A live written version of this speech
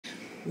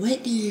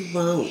What do you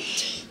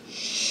want?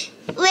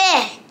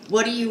 Where?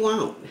 What do you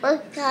want?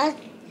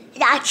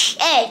 That's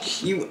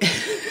it. You.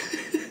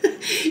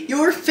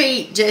 Your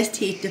feet just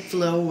hit the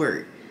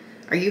floor.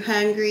 Are you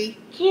hungry?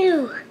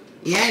 You.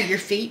 Yeah, your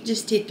feet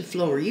just hit the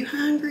floor. Are you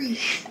hungry?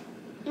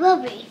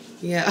 Ruby.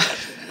 Yeah.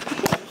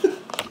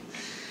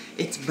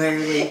 It's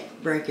barely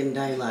breaking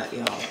daylight,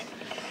 y'all.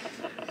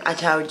 I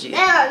told you,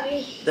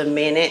 the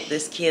minute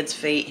this kid's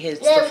feet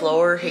hits the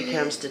floor, he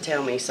comes to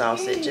tell me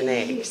sausage and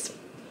eggs.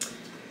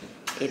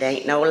 It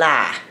ain't no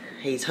lie.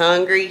 He's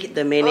hungry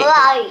the minute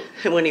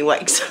when he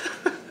wakes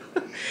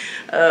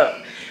up.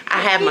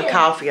 I have my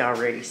coffee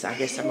already, so I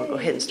guess I'm going to go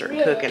ahead and start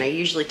cooking. I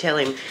usually tell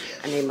him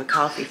I need my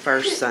coffee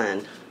first,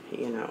 son.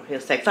 You know, he'll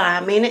say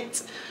 5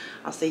 minutes.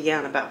 I'll see you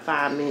in about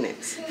 5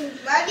 minutes.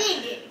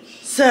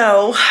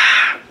 So,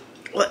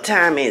 what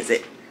time is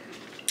it?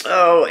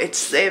 Oh, it's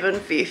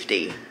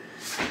 7:50.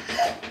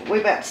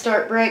 We about to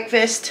start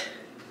breakfast?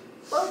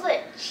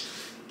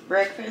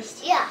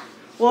 Breakfast? Yeah.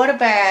 What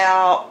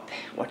about,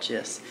 watch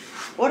this.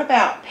 What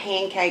about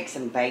pancakes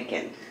and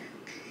bacon?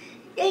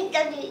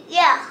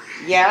 Yeah.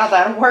 Yeah,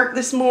 that'll work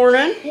this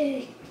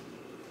morning.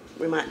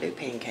 We might do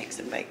pancakes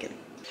and bacon.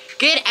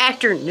 Good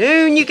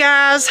afternoon, you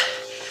guys.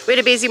 We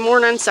had a busy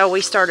morning, so we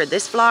started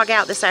this vlog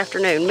out this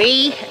afternoon.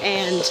 Me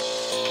and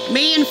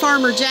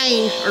Farmer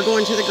Jane are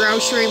going to the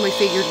grocery, and we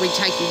figured we'd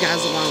take you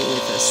guys along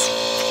with us.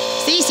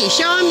 Cece,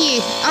 show them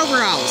your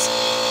overalls.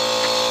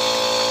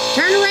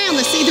 Turn around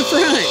to see the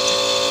front.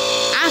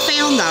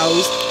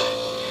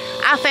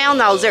 I found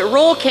those at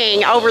Rural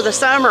King over the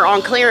summer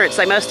on clearance.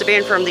 They must have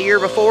been from the year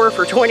before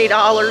for $20,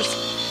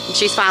 and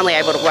she's finally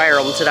able to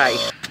wear them today.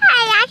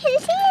 Hi, I can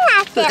see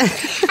that.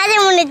 I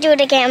didn't want to do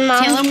it again,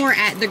 Mom. Tell them we're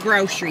at the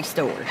grocery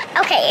store.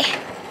 Okay.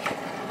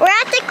 We're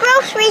at the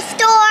grocery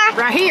store.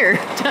 Right here.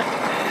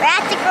 We're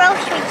at the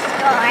grocery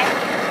store.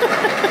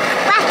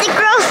 We're at the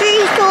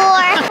grocery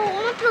store. Oh,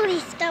 my bloody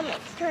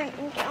stomach's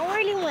hurting. I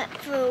really want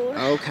food.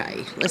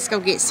 Okay, let's go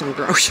get some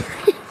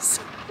groceries.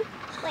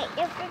 Wait,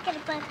 if we get a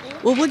buggy.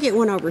 Well, we'll get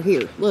one over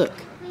here. Look.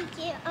 We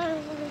get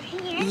over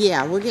here.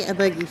 Yeah, we'll get a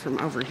buggy from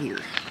over here.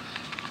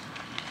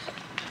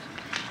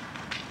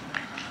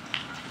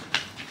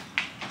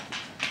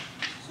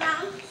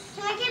 Mom,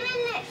 can I get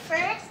in it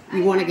first?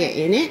 You want to get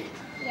in it?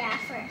 Yeah,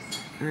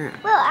 first. All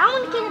right. Well, I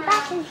want to get it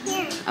back in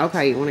here.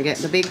 Okay, you want to get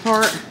the big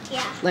part?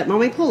 Yeah. Let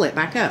Mommy pull it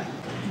back up.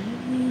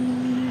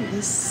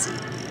 Let's see.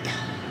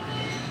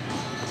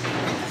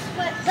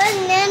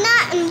 Banana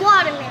and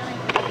watermelon.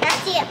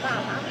 That's it,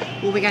 Mama.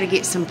 Well, we got to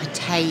get some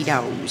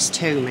potatoes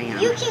too, ma'am.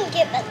 You can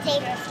get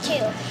potatoes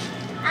too.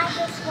 I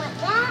just want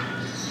that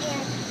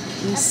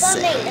and Let's a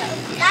tomato.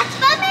 see. That's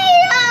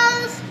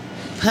tomatoes.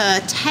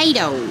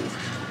 Potato.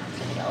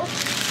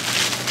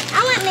 I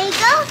want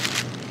mango.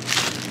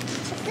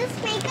 Is this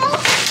mango?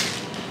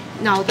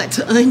 No, that's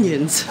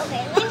onions.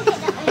 Okay, let me get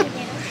the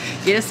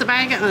onions. Get us a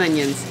bag of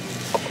onions.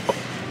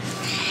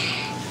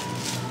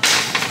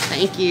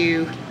 Thank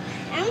you.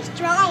 I'm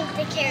strong with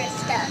the carrot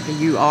stuff.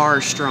 You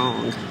are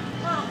strong.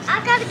 Mom,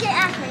 I gotta get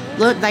aspirin.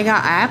 Look, they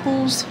got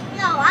apples.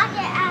 No, I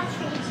get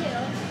aspirin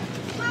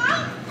too.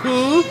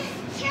 Mom,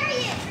 carry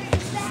it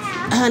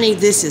fast. Honey,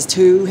 this is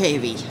too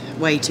heavy.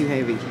 Way too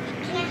heavy.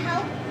 Can I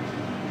help?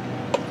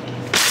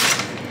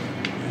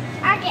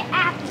 I get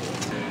apples.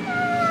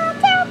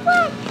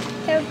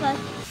 Terrible.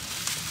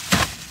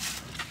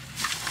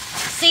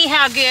 See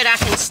how good I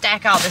can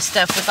stack all this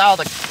stuff with all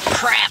the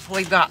crap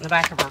we've got in the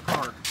back of our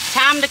car.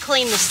 Time to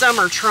clean the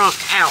summer trunk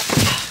out.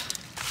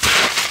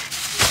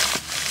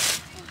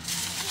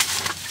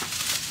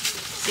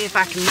 See if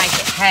I can make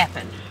it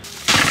happen.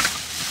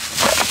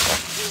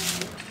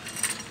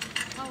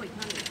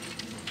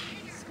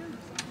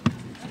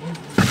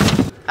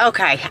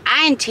 Okay,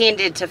 I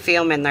intended to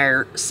film in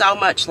there so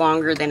much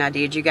longer than I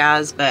did, you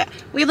guys, but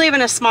we live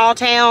in a small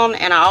town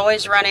and I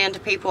always run into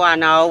people I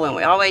know and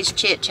we always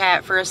chit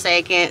chat for a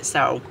second,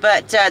 so.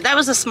 But that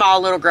was a small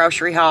little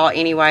grocery haul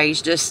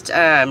anyways. Just,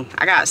 I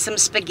got some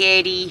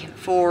spaghetti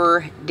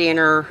for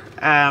dinner,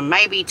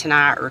 maybe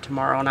tonight or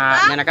tomorrow night.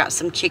 And then I got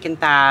some chicken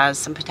thighs,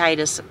 some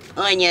potatoes, some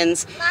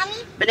onions,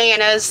 Mommy?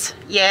 bananas.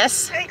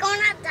 Yes? Are we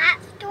going at that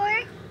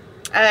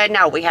store?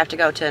 No, we have to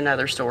go to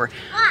another store.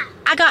 Why?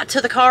 I got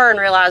to the car and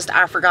realized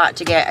I forgot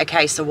to get a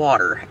case of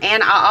water.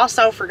 And I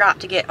also forgot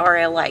to get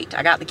RL8.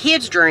 I got the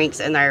kids' drinks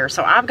in there,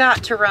 so I've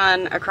got to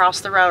run across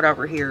the road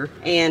over here.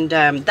 And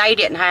they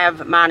didn't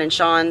have mine and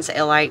Sean's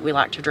L8 we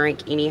like to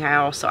drink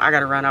anyhow, so I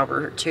got to run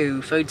over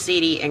to Food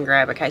City and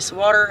grab a case of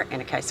water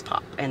and a case of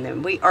pop. And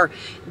then we are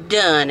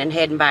done and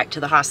heading back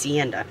to the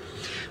hacienda.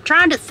 I'm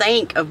trying to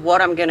think of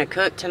what I'm going to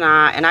cook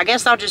tonight, and I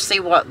guess I'll just see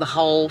what the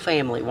whole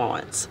family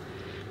wants.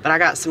 But I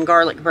got some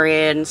garlic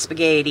bread and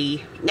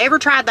spaghetti. Never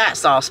tried that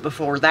sauce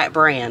before, that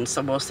brand,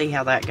 so we'll see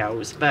how that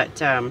goes. But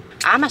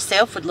I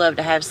myself would love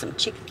to have some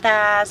chicken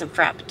thighs and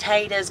fried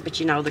potatoes, but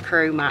you know, the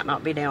crew might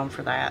not be down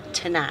for that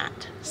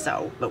tonight.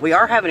 So, but we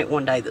are having it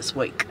one day this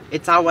week.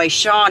 It's always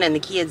Sean and the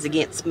kids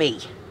against me.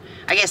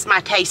 I guess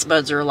my taste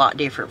buds are a lot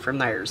different from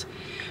theirs.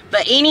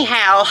 But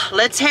anyhow,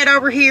 let's head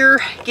over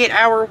here, get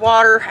our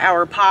water,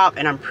 our pop,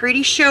 and I'm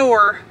pretty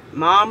sure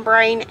mom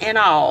brain and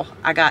all,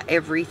 I got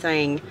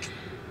everything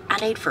I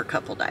need for a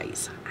couple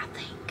days, I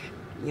think.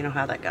 You know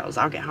how that goes.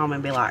 I'll get home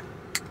and be like,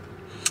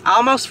 I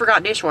almost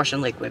forgot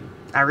dishwashing liquid.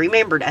 I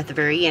remembered at the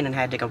very end and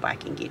had to go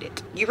back and get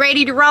it. You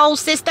ready to roll,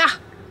 sister?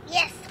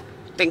 Yes.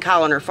 Been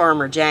calling her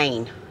Farmer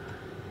Jane.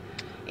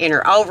 In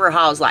her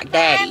overalls like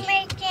Daddy.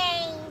 Farmer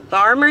Jane.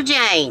 Farmer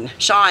Jane.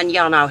 Sean,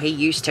 y'all know he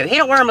used to. He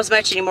don't wear them as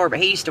much anymore, but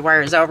he used to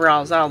wear his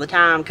overalls all the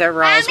time,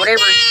 coveralls,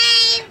 whatever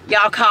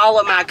y'all call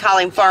him. I call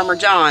him Farmer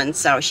John.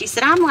 So she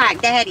said, I'm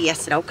like Daddy. I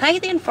said, okay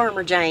then,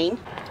 Farmer Jane.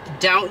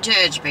 Don't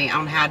judge me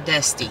on how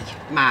dusty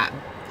my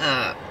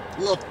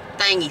little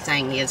thingy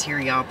thing is here,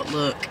 y'all, but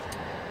look.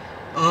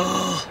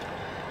 Oh,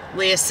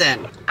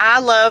 listen, I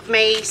love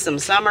me some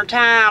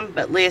summertime,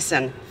 but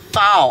listen,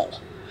 fall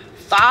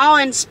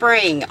and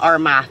spring are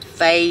my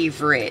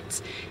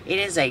favorites. It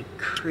is a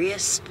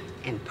crisp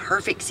and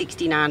perfect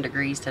 69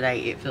 degrees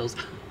today. It feels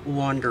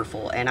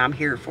wonderful, and I'm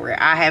here for it.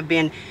 I have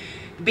been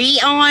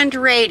beyond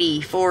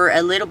ready for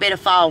a little bit of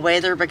fall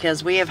weather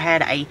because we have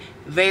had a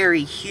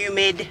very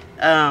humid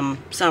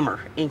summer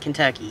in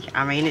Kentucky.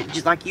 I mean, it's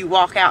just like you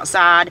walk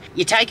outside,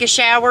 you take a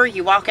shower,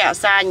 you walk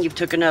outside and you've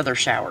took another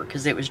shower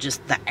because it was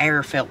just, the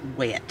air felt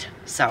wet.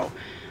 So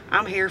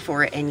I'm here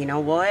for it. And you know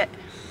what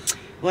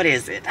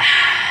is it,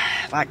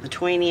 like the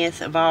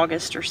 20th of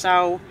August or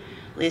so?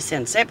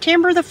 Listen,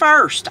 September the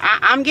 1st,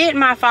 I'm getting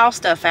my fall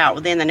stuff out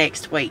within the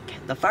next week.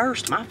 The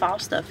 1st, my fall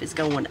stuff is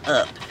going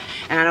up.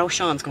 And I know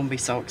Sean's going to be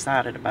so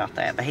excited about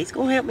that, but he's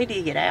going to help me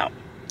dig it out.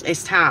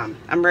 It's time.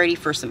 I'm ready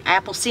for some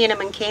apple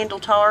cinnamon candle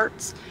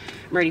tarts.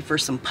 I'm ready for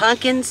some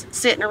pumpkins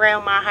sitting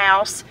around my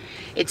house.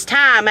 It's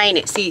time, ain't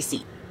it,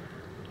 Cece?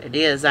 It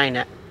is, ain't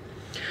it?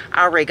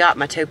 I already got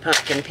my 2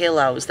 pumpkin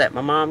pillows that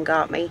my mom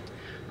got me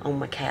on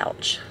my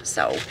couch.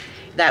 So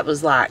that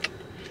was like,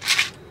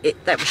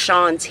 that was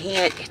Sean's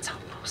hint. It's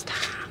almost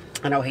time.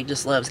 I know he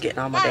just loves getting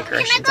all my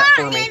decorations up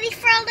for me. Maybe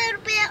for a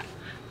little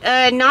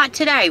bit? Not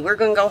today. We're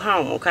going to go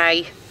home,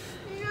 okay?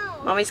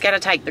 No. Mommy's got to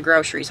take the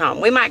groceries home.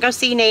 We might go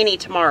see Nanny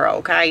tomorrow,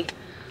 okay?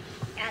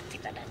 That's a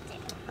good idea.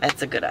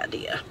 That's a good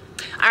idea.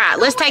 All right,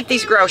 let's take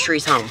these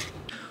groceries home.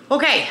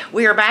 Okay,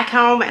 we are back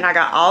home and I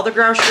got all the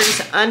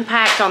groceries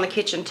unpacked on the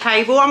kitchen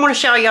table. I'm going to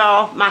show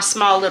y'all my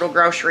small little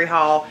grocery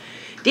haul.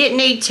 Didn't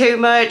need too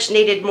much,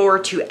 needed more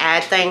to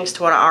add things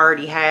to what I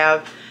already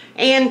have.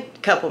 And a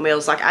couple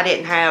meals, like I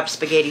didn't have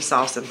spaghetti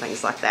sauce and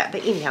things like that.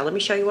 But anyhow, let me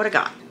show you what I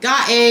got.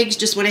 Got eggs,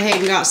 just went ahead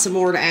and got some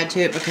more to add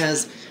to it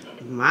because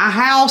my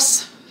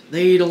house,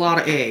 they eat a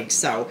lot of eggs.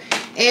 So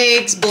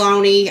eggs,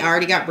 bologna, I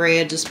already got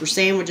bread just for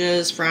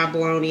sandwiches, fried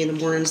bologna in the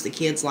mornings, the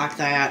kids like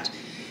that.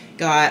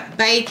 Got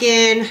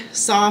bacon,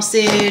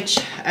 sausage,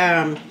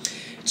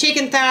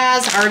 chicken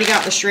thighs. I already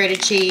got the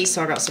shredded cheese,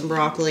 so I got some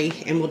broccoli,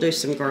 and we'll do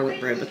some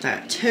garlic bread with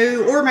that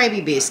too, or maybe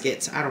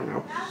biscuits, I don't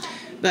know.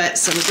 But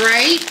some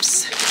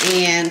grapes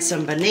and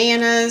some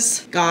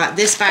bananas. Got,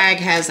 this bag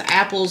has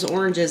apples,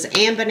 oranges,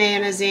 and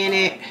bananas in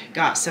it.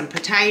 Got some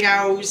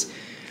potatoes.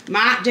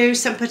 Might do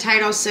some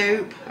potato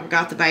soup. I've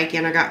got the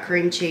bacon, I got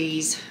cream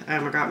cheese, I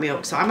got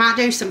milk. So I might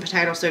do some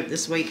potato soup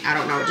this week. I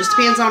don't know. It just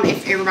depends on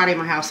if everybody in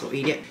my house will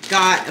eat it.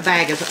 Got a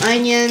bag of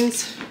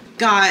onions.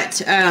 Got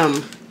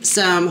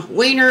some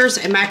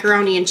wieners and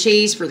macaroni and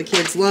cheese for the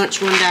kids'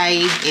 lunch one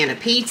day, and a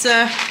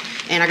pizza.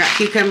 And I got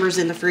cucumbers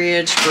in the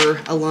fridge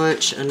for a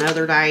lunch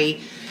another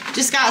day.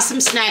 Just got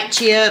some snack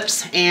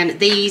chips, and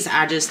these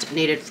I just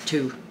needed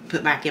to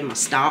put back in my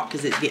stock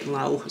because it's getting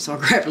low. So I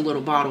grabbed a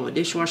little bottle of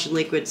dishwashing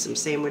liquid, some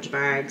sandwich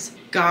bags.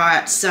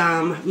 Got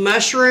some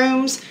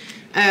mushrooms.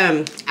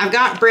 I've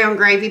got brown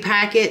gravy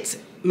packets.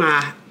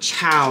 My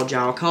child,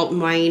 y'all, Colton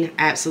Wayne,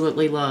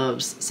 absolutely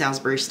loves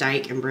Salisbury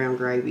steak and brown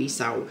gravy.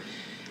 So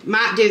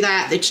might do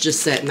that. It's just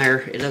sitting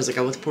there. It doesn't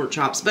go with pork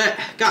chops. But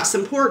got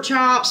some pork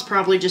chops.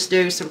 Probably just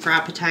do some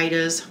fried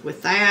potatoes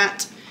with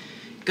that.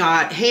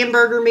 Got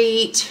hamburger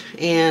meat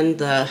and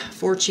the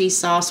 4 cheese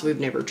sauce we've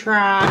never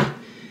tried.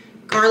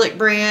 Garlic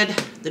bread,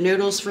 the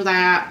noodles for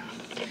that.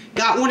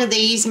 Got one of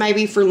these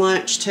maybe for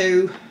lunch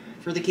too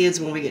for the kids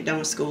when we get done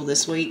with school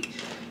this week.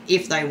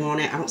 If they want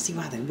it. I don't see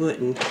why they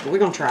wouldn't, but we're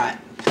going to try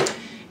it.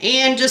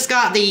 And just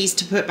got these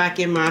to put back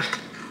in my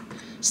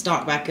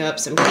stock back up.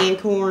 Some canned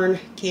corn,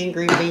 canned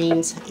green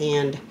beans,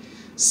 and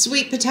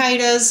sweet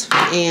potatoes,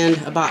 and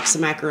a box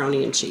of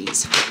macaroni and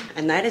cheese.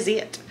 And that is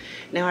it.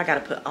 Now I got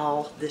to put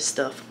all this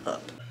stuff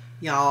up.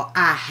 Y'all,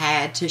 I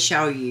had to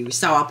show you.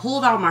 So I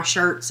pulled all my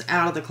shirts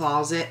out of the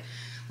closet,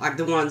 like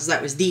the ones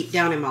that was deep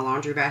down in my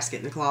laundry basket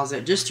in the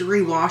closet, just to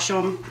rewash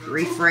them,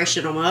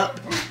 refreshen them up.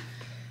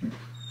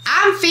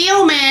 I'm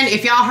filming.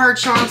 If y'all heard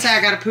Sean say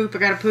I gotta poop,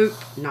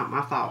 not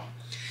my fault.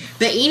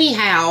 But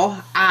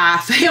anyhow, I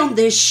found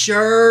this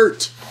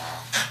shirt.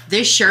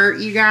 This shirt,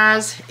 you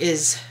guys,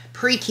 is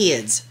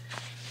pre-kids.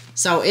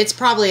 So it's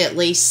probably at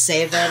least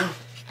 7,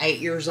 8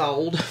 years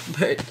old.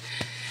 But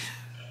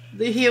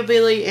the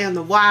Hillbilly and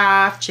the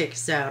Wife, check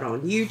us out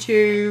on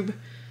YouTube.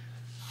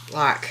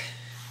 Like,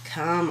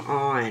 come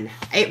on.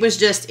 It was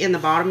just in the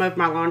bottom of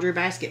my laundry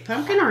basket.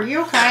 Pumpkin, are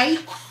you okay?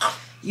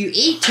 You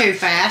eat too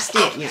fast,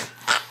 didn't you?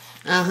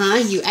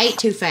 You ate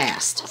too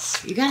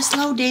fast. You gotta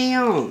slow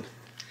down.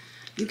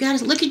 You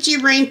gotta look at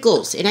your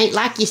wrinkles. It ain't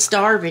like you're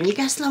starving. You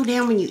gotta slow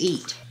down when you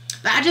eat.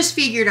 But I just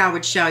figured I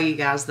would show you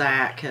guys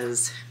that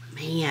because,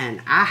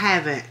 man, I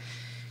haven't,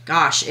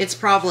 gosh, it's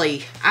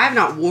probably, I have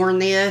not worn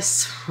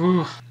this,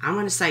 I'm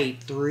gonna say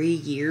 3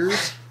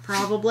 years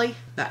probably.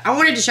 But I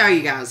wanted to show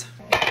you guys.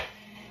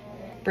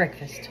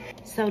 Breakfast.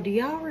 So do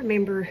y'all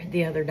remember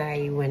the other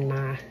day when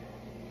my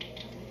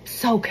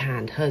so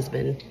kind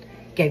husband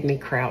gave me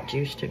kraut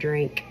juice to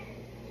drink?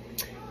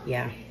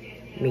 Yeah,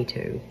 me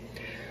too.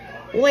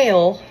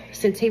 Well,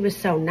 since he was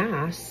so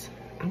nice,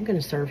 I'm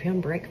gonna serve him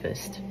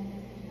breakfast.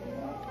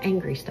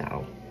 Angry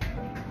style.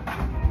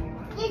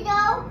 You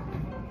go?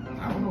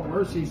 I don't know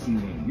where she's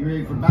eating. You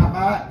ready for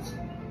bites?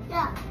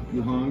 Yeah.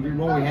 You hungry?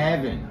 What we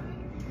having?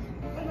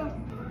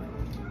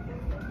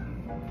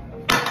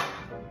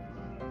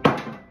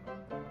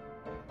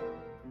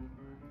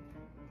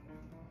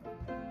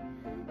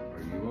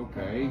 Are you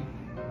okay?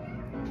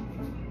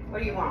 What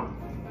do you want?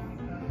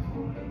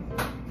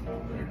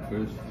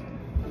 Breakfast.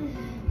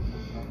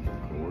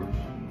 Of course.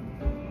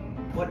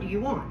 What do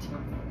you want?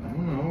 I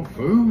don't know.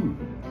 Food.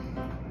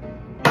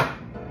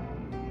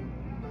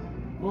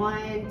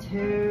 1,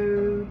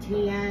 2,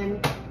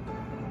 10.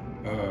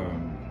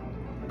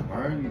 Why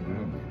are you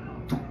doing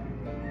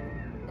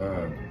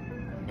that?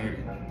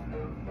 Megan.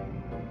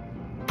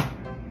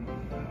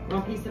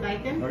 Want a piece of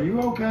bacon? Are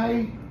you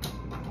okay?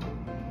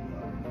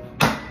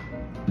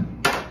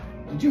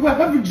 Did you have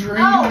a dream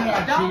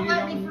that I don't cheated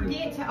let on me you?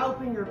 forget to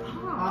open your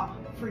pop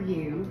for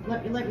you.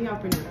 Let me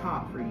open your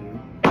pop for you.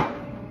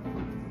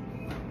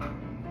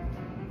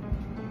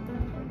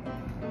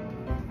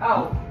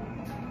 Oh.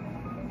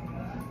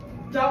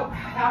 Don't,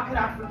 how could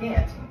I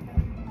forget?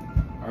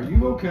 Are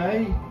you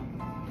okay?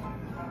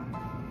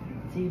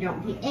 So you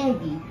don't get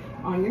eggy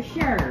on your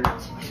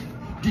shirt.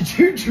 Did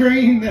you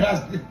dream that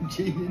I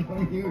cheated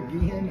on you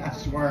again? I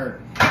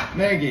swear.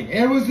 Megan,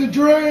 it was a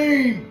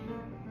dream!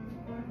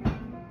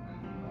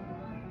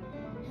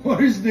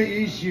 What is the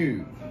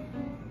issue?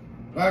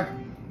 Like,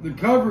 the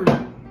cover...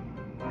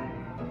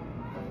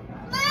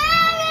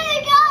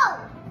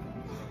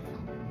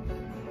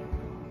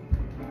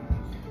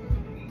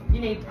 You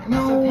need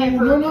some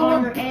pepper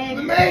on your egg.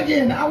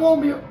 Megan, I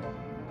won't be...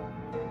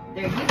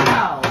 There you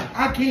go.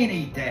 I can't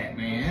eat that,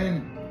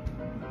 man.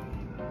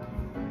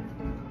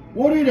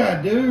 What did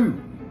I do?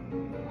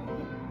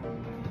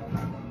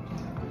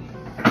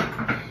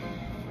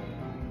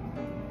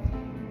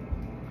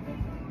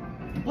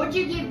 What'd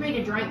you give me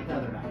to drink the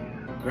other day?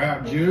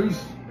 Kraut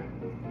juice?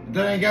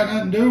 That ain't got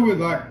nothing to do with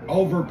like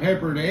over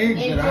peppered eggs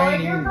that I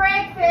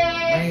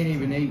ain't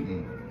even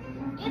eating.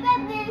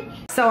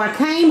 So I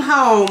came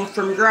home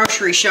from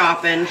grocery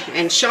shopping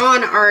and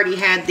Sean already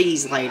had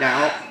these laid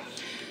out.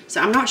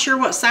 So I'm not sure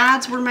what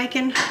sides we're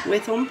making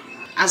with them.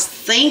 I was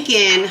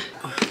thinking,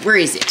 where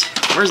is it?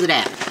 Where's it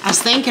at? I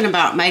was thinking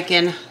about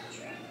making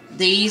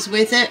these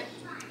with it.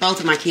 Both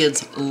of my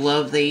kids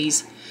love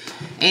these.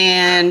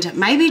 And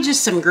maybe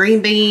just some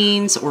green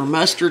beans or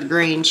mustard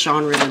greens.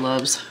 Sean really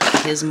loves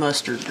his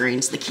mustard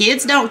greens. The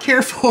kids don't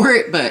care for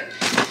it, but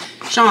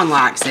Sean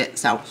likes it.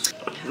 So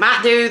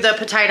might do the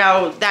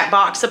potato, that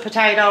box of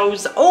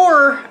potatoes,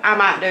 or I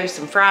might do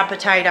some fried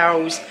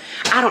potatoes.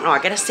 I don't know. I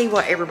gotta see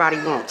what everybody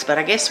wants, but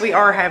I guess we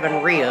are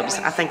having ribs.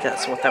 I think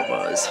that's what that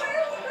was.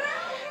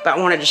 But I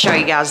wanted to show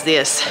you guys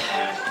this.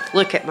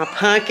 Look at my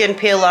pumpkin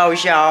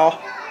pillows, y'all.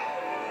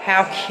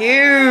 How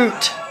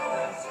cute.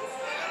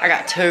 I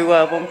got 2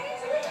 of them.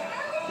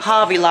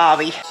 Hobby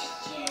Lobby.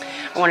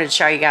 I wanted to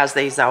show you guys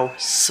these though.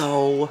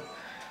 So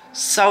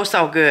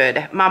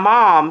good. My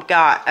mom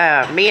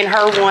got me and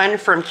her one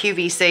from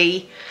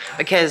QVC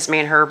because me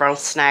and her are both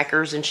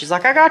snackers, and she's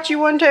like, I got you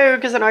one too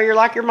because I know you're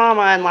like your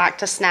mama and like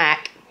to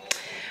snack.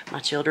 My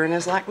children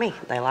is like me.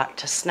 They like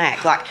to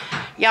snack. Like,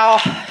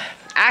 y'all,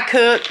 I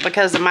cook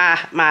because of my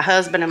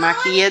husband and my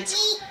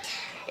kids.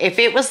 If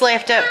it was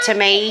left up to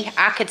me,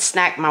 I could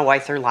snack my way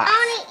through life.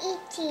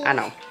 I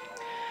know.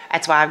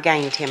 That's why I've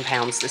gained 10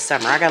 pounds this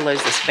summer. I gotta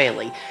lose this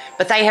belly.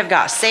 But they have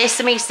got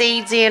sesame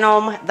seeds in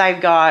them.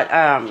 They've got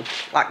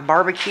like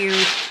barbecue,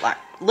 like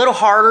a little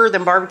harder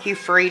than barbecue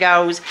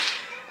Fritos.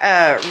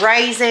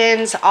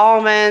 Raisins,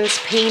 almonds,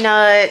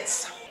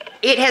 peanuts.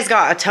 It has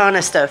got a ton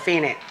of stuff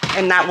in it.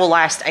 And that will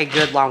last a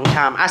good long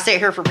time. I sit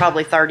here for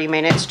probably 30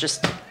 minutes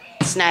just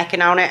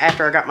snacking on it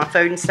after I got my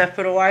food and stuff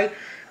put away.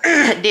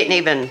 Didn't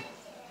even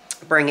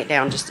bring it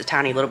down just a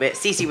tiny little bit.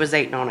 Cece was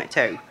eating on it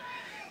too.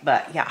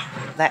 But yeah,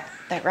 that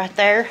right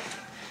there.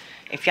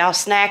 If y'all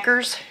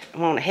snackers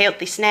want a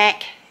healthy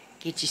snack,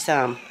 get you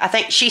some. I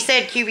think she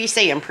said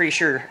QVC, I'm pretty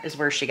sure is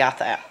where she got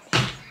that.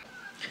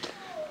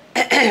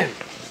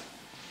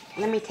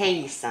 Let me tell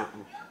you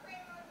something.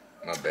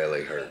 My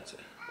belly hurts.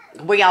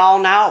 We all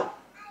know.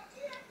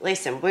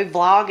 Listen, we're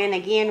vlogging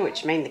again,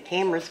 which means the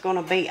camera's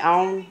gonna be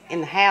on in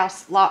the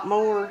house a lot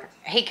more.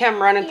 He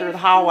come running through the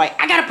hallway.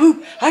 I gotta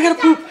poop, I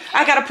gotta poop,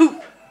 I gotta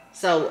poop.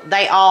 So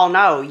they all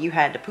know you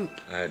had to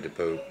poop. I had to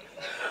poop.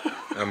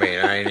 I mean,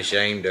 I ain't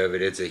ashamed of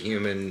it. It's a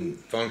human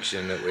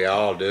function that we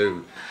all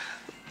do.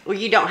 Well,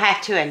 you don't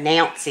have to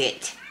announce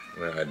it.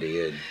 Well, I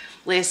did.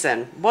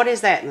 Listen, what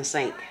is that in the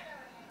sink?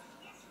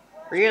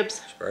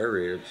 Ribs? Spare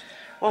ribs.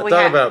 Well, I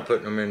thought about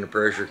putting them in the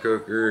pressure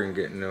cooker and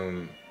getting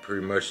them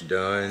pretty much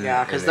done.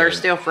 Yeah, because they're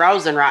still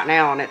frozen right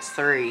now, and it's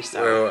 3.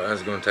 So. Well, I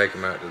was going to take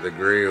them out to the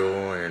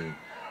grill and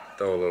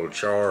throw a little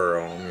char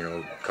on them, you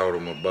know, coat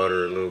them with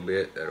butter a little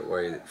bit. That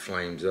way it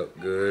flames up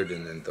good,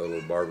 and then throw a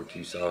little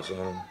barbecue sauce on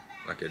them,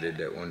 like I did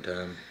that one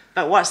time.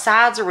 But what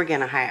sides are we going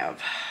to have?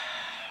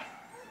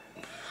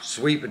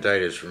 Sweet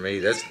potatoes for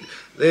me.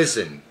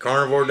 Listen,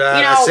 carnivore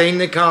diet. I seen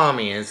the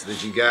comments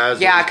that you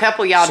guys. Yeah, a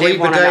couple y'all did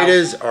want to know. Sweet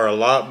potatoes are a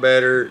lot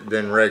better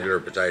than regular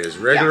potatoes.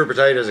 Regular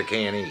potatoes I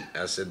can't eat.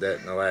 I said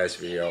that in the last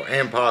video.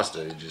 And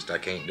pasta, I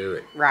can't do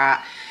it.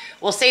 Right.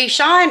 Well, see,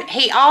 Sean,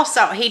 he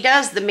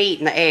does the meat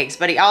and the eggs,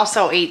 but he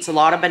also eats a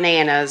lot of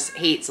bananas.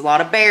 He eats a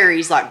lot of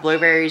berries, like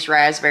blueberries,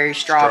 raspberries,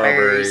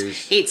 strawberries.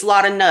 He eats a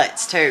lot of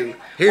nuts, too.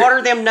 What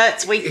are them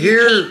nuts we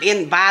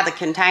keep by the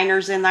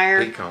containers in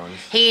there? Pecans.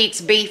 He eats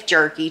beef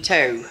jerky,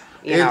 too.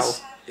 You know.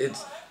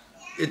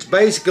 It's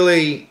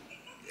basically,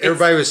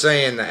 everybody was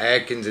saying the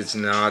Atkins. It's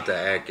not the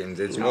Atkins.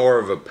 It's more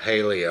of a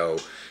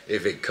paleo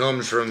if it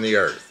comes from the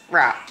earth.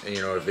 Right.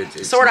 You know, if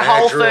it's sort of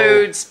natural, whole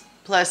foods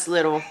plus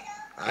little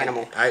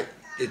animal.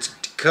 It's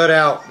cut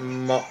out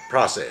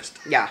processed.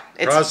 Yeah.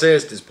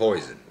 Processed is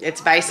poison. It's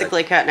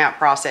basically cutting out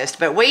processed.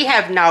 But we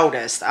have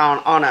noticed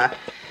on a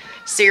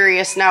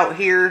serious note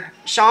here,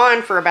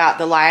 Sean, for about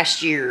the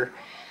last year,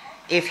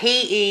 if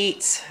he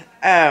eats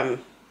a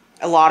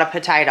lot of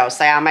potatoes,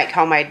 say I make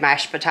homemade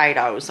mashed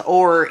potatoes,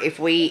 or if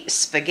we eat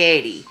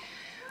spaghetti,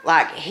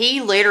 like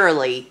he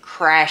literally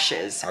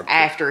crashes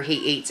after he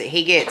eats it.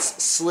 He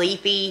gets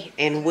sleepy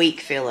and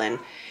weak feeling.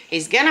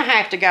 He's going to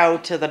have to go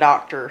to the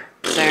doctor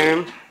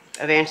soon.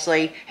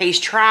 Eventually, he's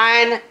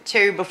trying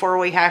to, before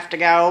we have to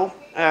go,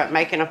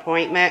 make an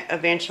appointment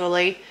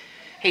eventually.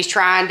 He's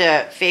trying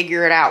to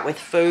figure it out with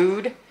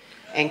food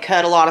and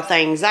cut a lot of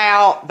things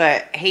out,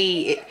 but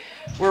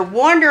we're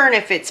wondering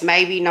if it's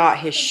maybe not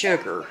his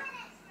sugar,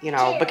 you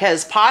know,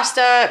 because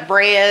pasta,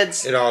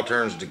 breads, it all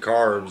turns to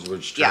carbs,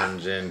 which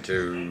turns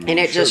into and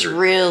it sugar. Just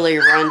really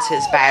runs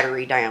his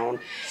battery down.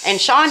 And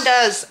Sean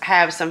does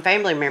have some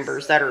family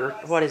members that are,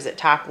 what is it,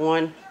 type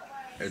 1?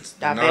 It's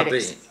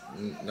diabetics.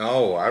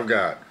 No, I've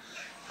got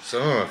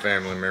some of my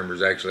family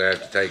members actually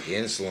have to take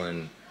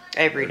insulin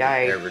every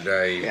day. Every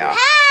day. Yeah.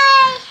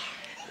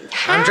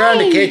 I'm trying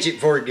to catch it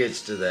before it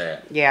gets to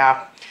that.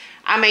 Yeah.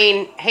 I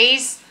mean,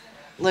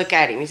 look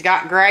at him. He's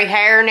got gray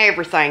hair and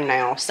everything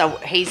now. So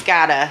he's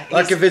got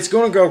like if it's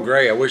going to go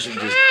gray, I wish it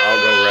just all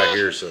go right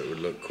here so it would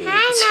look cool.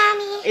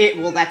 Hi,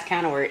 Mommy. Well, that's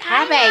kind of where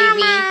Hi,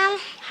 baby. Mom.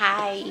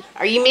 Hi.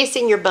 Are you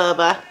missing your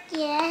Bubba?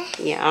 Yeah.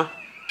 Yeah.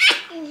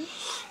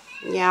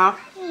 Yeah.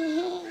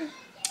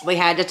 We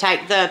had to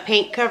take the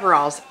pink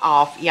coveralls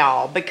off,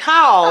 y'all,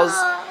 because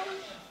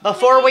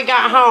before we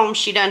got home,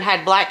 she done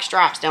had black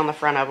stripes down the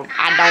front of them.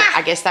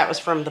 I guess that was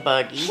from the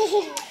buggy.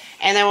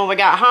 And then when we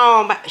got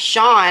home,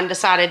 Sean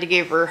decided to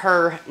give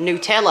her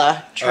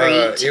Nutella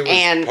treat. It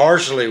was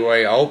partially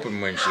way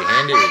open when she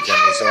handed it to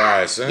me, so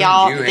I assumed you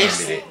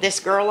handed it. This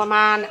girl of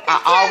mine,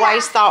 I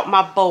always thought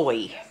my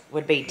boy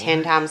would be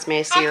 10 times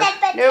messier.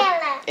 Nope,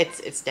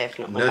 it's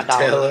definitely my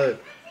daughter. Nutella,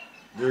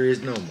 there is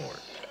no more.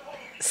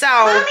 So,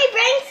 Mommy,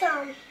 bring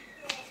some.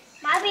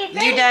 Mommy,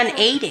 bring you done some.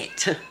 ate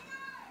it.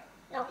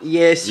 No.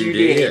 Yes, you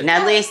did.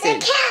 Now listen,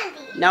 The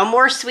candy. no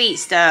more sweet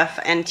stuff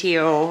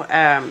until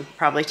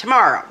probably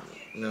tomorrow.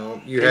 No,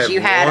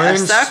 you had a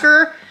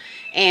sucker,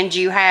 and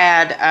you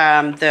had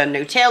the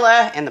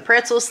Nutella and the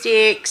pretzel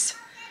sticks,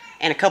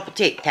 and a couple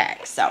Tic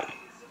Tacs. So,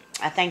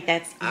 I think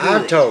that's good.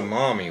 I've told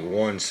Mommy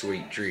one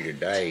sweet treat a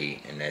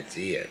day, and that's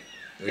it.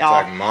 It's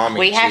Y'all, like Mommy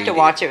we have to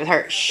watch it with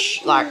her.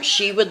 Like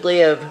she would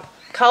live.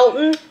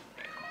 Colton's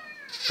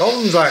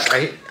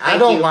like I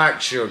don't like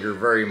sugar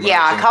very much.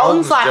 Yeah,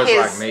 Colton's like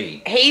just like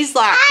me. He's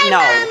like no.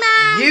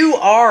 Mama. You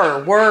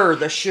were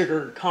the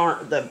sugar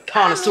the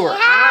connoisseur.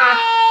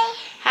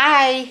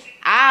 Hi.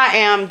 I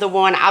am the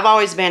one. I've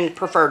always been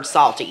preferred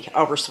salty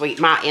over sweet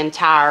my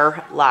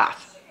entire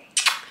life.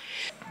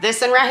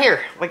 This one right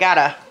here, we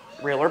gotta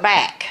reel her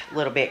back a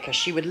little bit because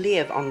she would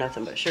live on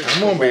nothing but sugar.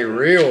 I'm gonna be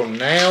real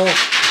now.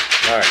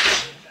 Like,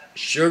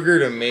 sugar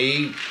to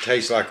me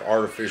tastes like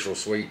artificial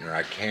sweetener.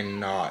 I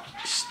cannot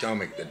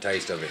stomach the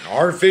taste of it. And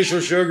artificial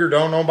sugar,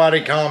 don't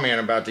nobody comment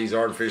about these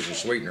artificial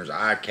sweeteners.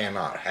 I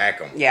cannot hack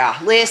them. Yeah,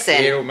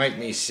 listen. It'll make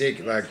me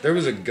sick. Like, there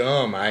was a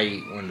gum I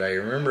ate one day.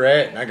 Remember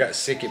that? And I got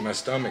sick in my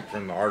stomach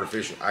from the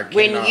artificial.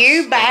 When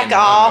you back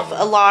off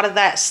a lot of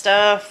that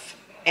stuff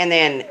and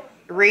then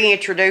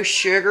reintroduce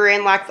sugar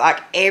in,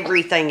 like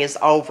everything is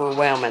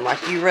overwhelming.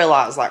 Like you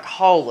realize, like,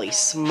 holy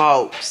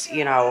smokes,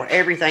 you know,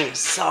 everything is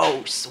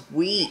so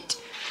sweet.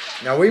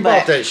 Now we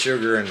bought that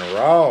sugar in the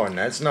raw, and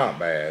that's not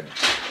bad.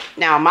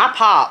 Now my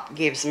pop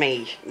gives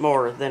me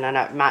more than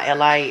enough, my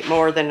LA,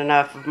 more than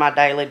enough of my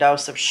daily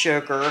dose of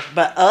sugar.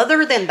 But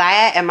other than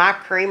that, and my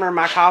creamer,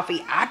 my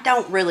coffee, I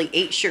don't really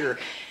eat sugar.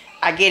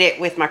 I get it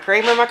with my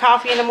creamer, my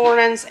coffee in the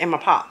mornings, and my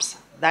pops.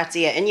 That's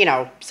it. And you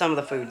know, some of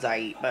the foods I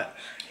eat, but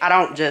I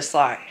don't just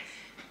like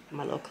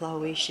My little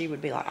Chloe, she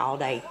would be like all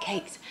day,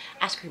 cakes,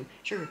 ice cream,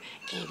 sugar,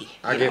 candy.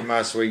 I get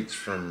my sweets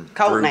from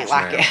Colton ain't fruits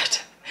like now.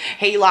 it.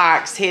 He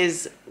likes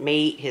his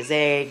meat, his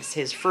eggs,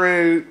 his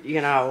fruit, you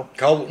know.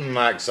 Colton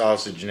likes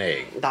sausage and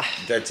egg.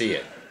 That's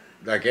it.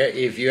 Like,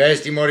 if you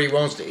asked him what he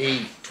wants to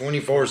eat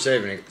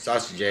 24/7,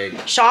 sausage, egg.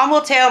 Sean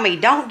will tell me,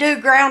 don't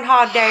do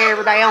Groundhog Day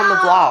every day on the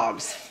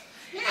vlogs.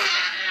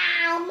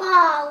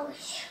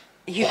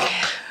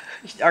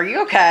 Are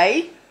you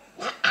okay?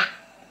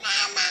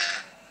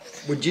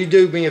 Would you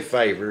do me a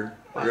favor,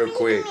 real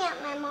quick?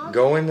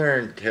 Go in there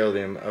and tell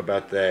them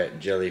about that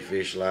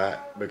jellyfish light,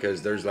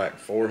 because there's like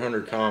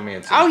 400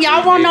 comments. Oh,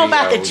 y'all want to know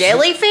about the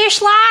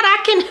jellyfish light?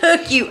 I can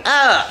hook you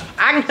up.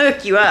 I can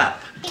hook you up.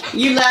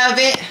 You love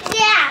it?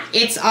 Yeah.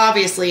 It's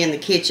obviously in the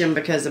kitchen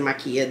because of my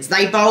kids.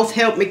 They both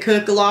help me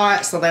cook a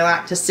lot, so they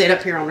like to sit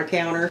up here on the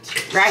counter.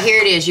 Right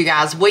here it is, you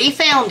guys. We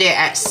found it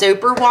at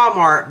Super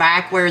Walmart,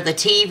 back where the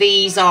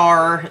TVs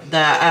are,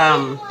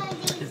 the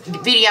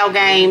video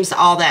games,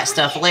 all that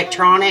stuff,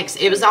 electronics.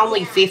 It was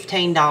only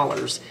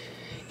 $15.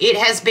 It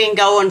has been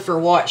going for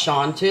what,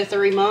 Sean? 2 or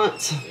 3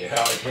 months? Yeah,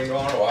 it's been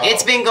going a while.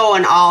 It's been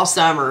going all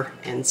summer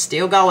and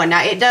still going.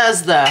 Now, it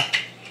does the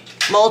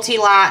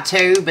multi-light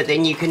too, but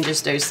then you can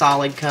just do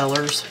solid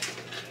colors.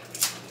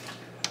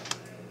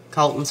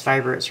 Colton's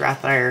favorites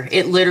right there.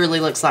 It literally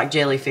looks like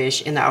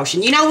jellyfish in the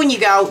ocean. You know when you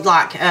go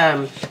like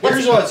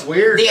Here's what's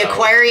weird, the though.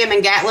 aquarium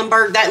in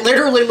Gatlinburg, that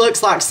literally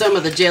looks like some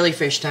of the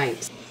jellyfish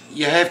tanks.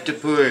 You have to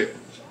put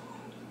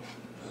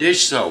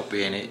dish soap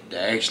in it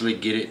to actually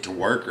get it to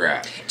work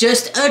right.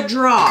 Just a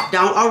drop.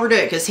 Don't overdo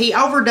it, because he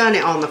overdone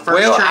it on the first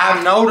Well, try.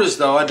 I've noticed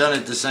though, I done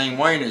it the same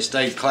way and it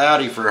stayed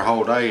cloudy for a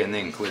whole day and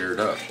then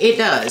cleared up. It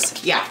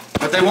does, yeah.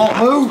 But they won't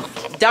move.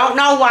 Don't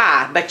know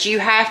why, but you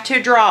have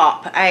to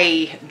drop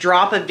a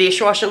drop of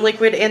dishwashing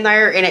liquid in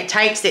there, and it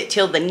takes it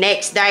till the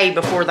next day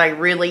before they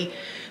really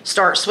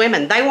start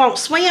swimming. They won't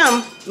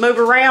swim, move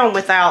around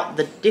without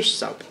the dish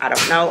soap. I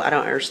don't know. I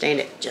don't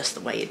understand it just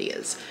the way it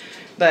is.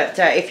 But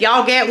if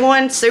y'all get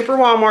one, Super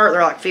Walmart,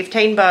 they're like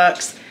 15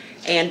 bucks.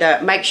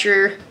 And make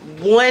sure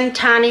one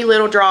tiny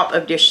little drop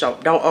of dish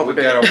soap. Don't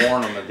overdo it. We gotta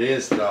warn them of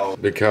this though,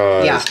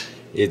 because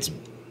it's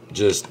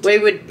just we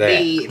would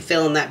be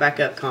filling that back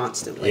up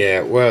constantly.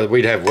 Yeah, well,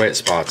 we'd have wet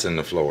spots in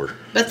the floor.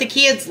 But the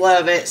kids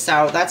love it,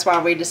 so that's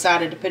why we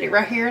decided to put it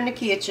right here in the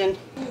kitchen.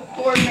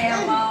 Poor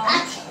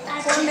Mama.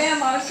 Poor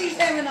Mama, she's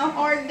having a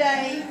hard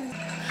day.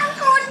 I'm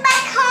going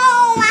back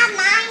home. I'm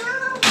not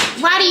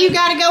home. Why do you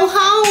gotta go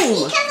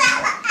home? Because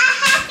I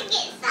have to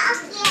get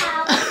Saki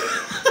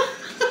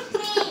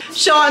out.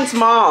 Sean's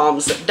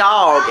mom's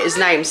dog is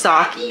named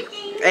Saki.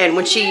 And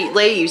when she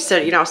leaves, so,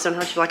 you know,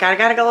 sometimes she's like, I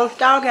gotta go let the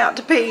dog out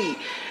to pee.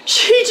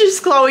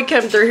 Chloe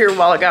come through here a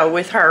while ago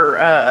with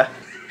her,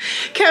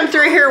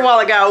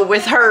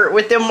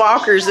 with them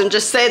walkers and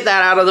just said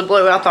that out of the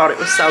blue. I thought it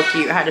was so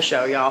cute. I had to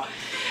show y'all.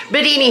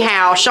 But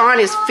anyhow, Sean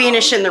is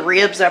finishing the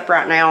ribs up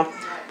right now.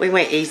 We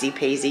went easy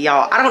peasy,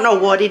 y'all. I don't know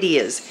what it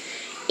is.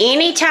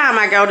 Anytime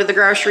I go to the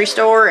grocery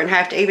store and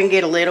have to even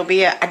get a little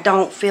bit, I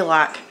don't feel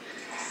like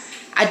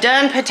I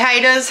done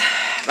potatoes.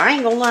 I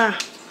ain't gonna lie.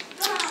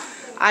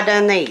 I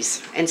done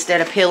these instead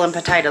of peeling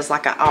potatoes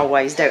like I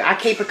always do. I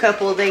keep a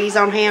couple of these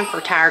on hand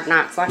for tired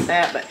nights like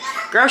that, but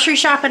grocery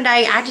shopping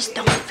day, I just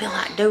don't feel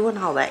like doing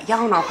all that.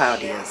 Y'all know how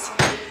it is.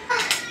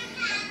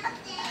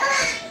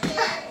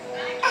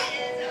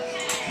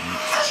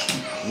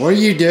 What are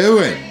you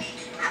doing?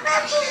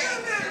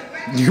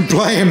 You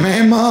playing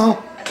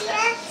Mamo?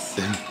 Yes.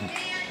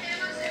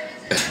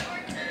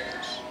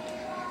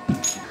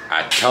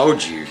 I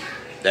told you,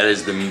 that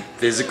is the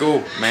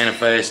physical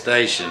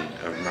manifestation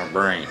of my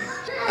brain.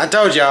 I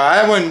told y'all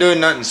I wasn't doing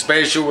nothing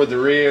special with the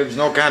ribs,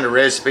 no kind of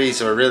recipe,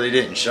 so I really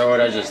didn't show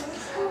it. I just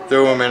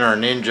threw them in our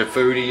Ninja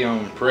Foodie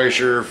on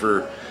pressure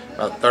for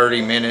about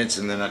 30 minutes,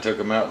 and then I took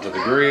them out to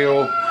the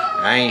grill.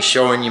 I ain't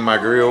showing you my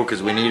grill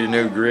because we need a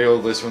new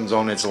grill. This one's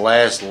on its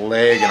last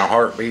leg and a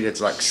heartbeat.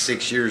 It's like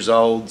 6 years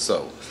old,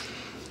 so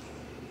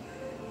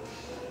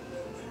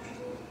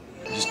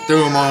just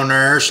threw them on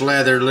there,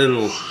 slathered a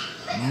little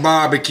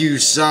barbecue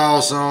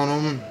sauce on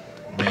them.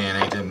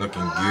 Man, ain't them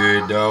looking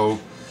good though.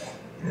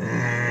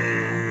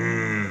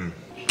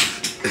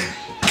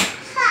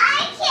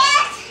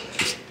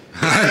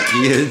 Hi,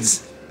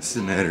 kids.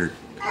 Listen at her.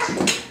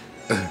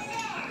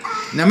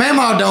 Now,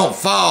 Mama don't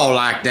fall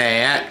like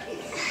that.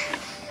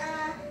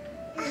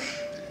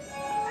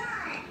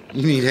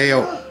 You need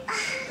help.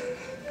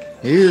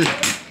 Here.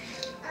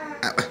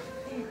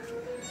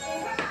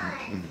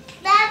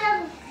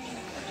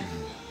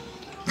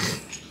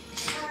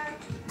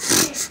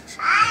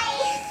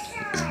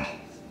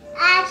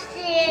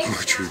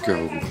 Watch her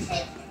go.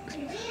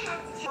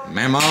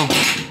 Mama,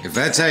 if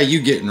that's how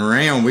you getting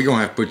around, we're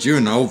gonna have to put you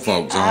in the old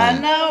folks home. I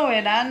know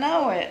it, I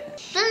know it.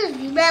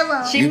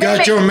 You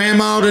got your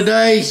memo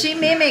today? She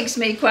mimics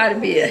me quite a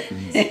bit.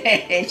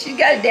 She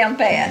got it down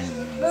pat.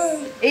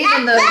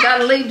 Even though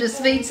gotta leave the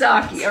sweet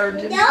Saki, or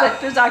just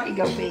let the Saki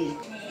go pee.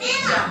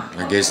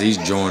 I guess he's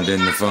joined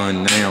in the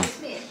fun now.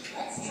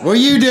 What are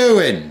you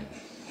doing?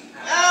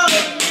 Oh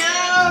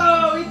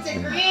no, it's a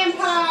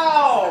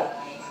grandpa.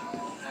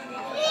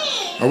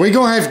 Are we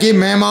gonna have to give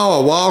Mama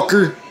a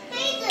walker?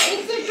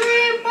 It's a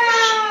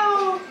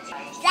grandpa.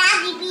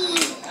 Daddy bee.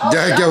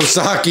 There goes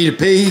Saki to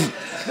pee.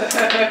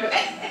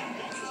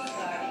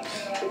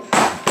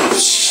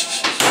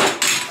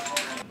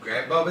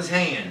 Grab Bubba's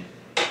hand.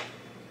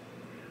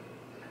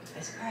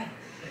 That's great.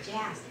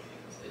 Jazz.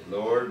 Say,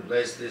 Lord,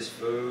 bless this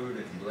food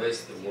and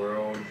bless the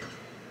world.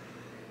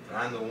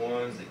 Find the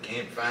ones that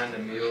can't find a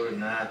meal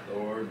tonight,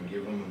 Lord, and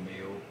give them a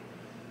meal.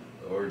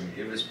 Lord, and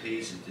give us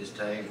peace at this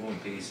table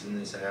and peace in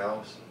this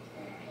house.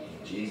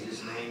 In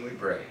Jesus' name we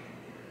pray.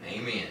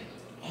 Amen.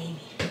 Amen.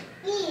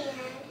 Yeah.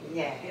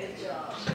 Yeah, good job.